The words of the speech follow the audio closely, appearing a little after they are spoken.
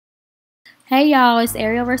Hey y'all, it's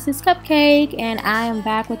Ariel versus Cupcake, and I am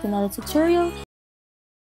back with another tutorial.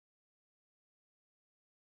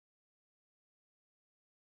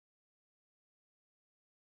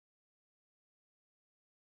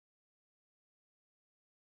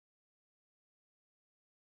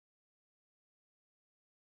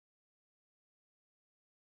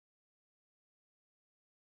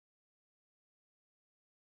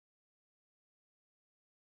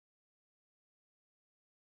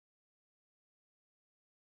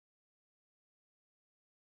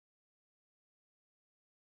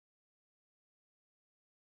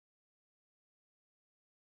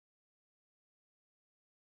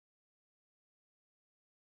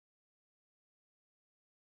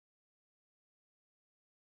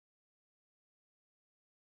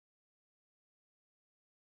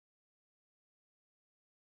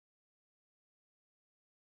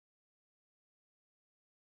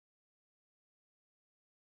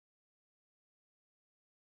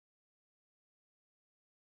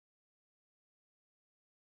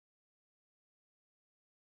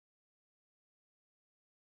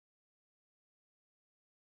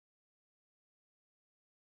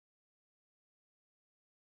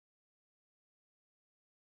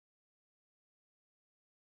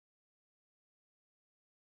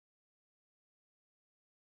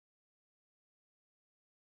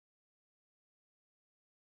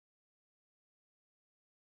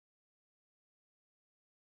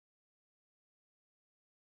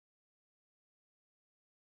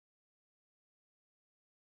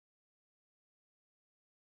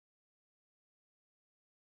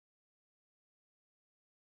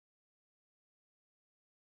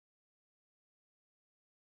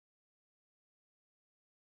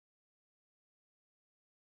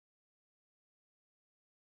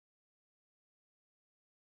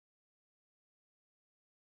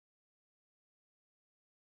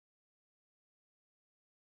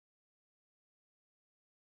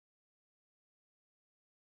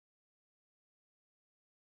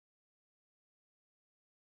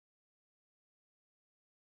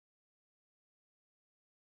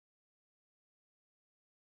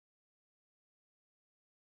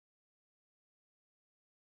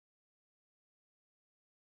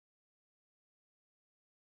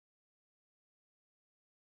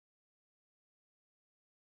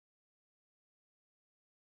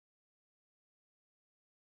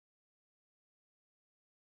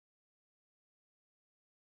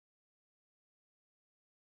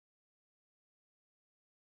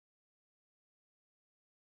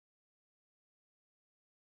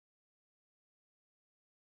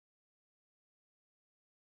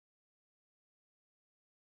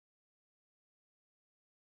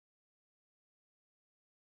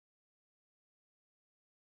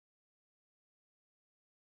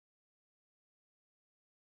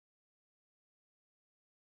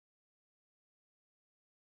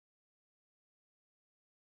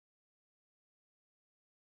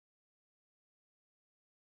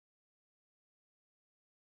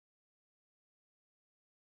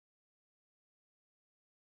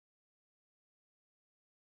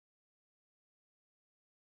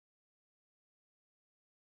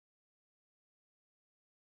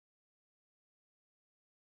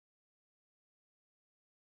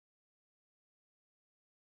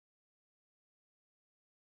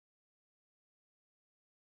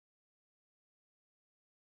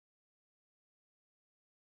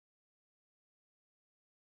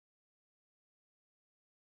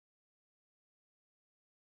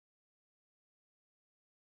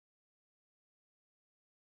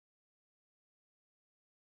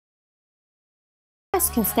 You guys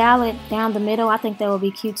can style it down the middle. I think that would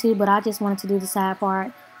be cute too, but I just wanted to do the side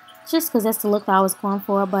part just because that's the look that I was going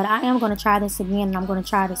for. But I am going to try this again, and I'm going to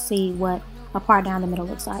try to see what a part down the middle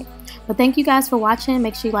looks like. But thank you guys for watching.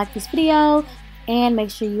 Make sure you like this video and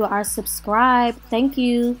make sure you are subscribed. Thank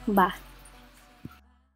you. Bye.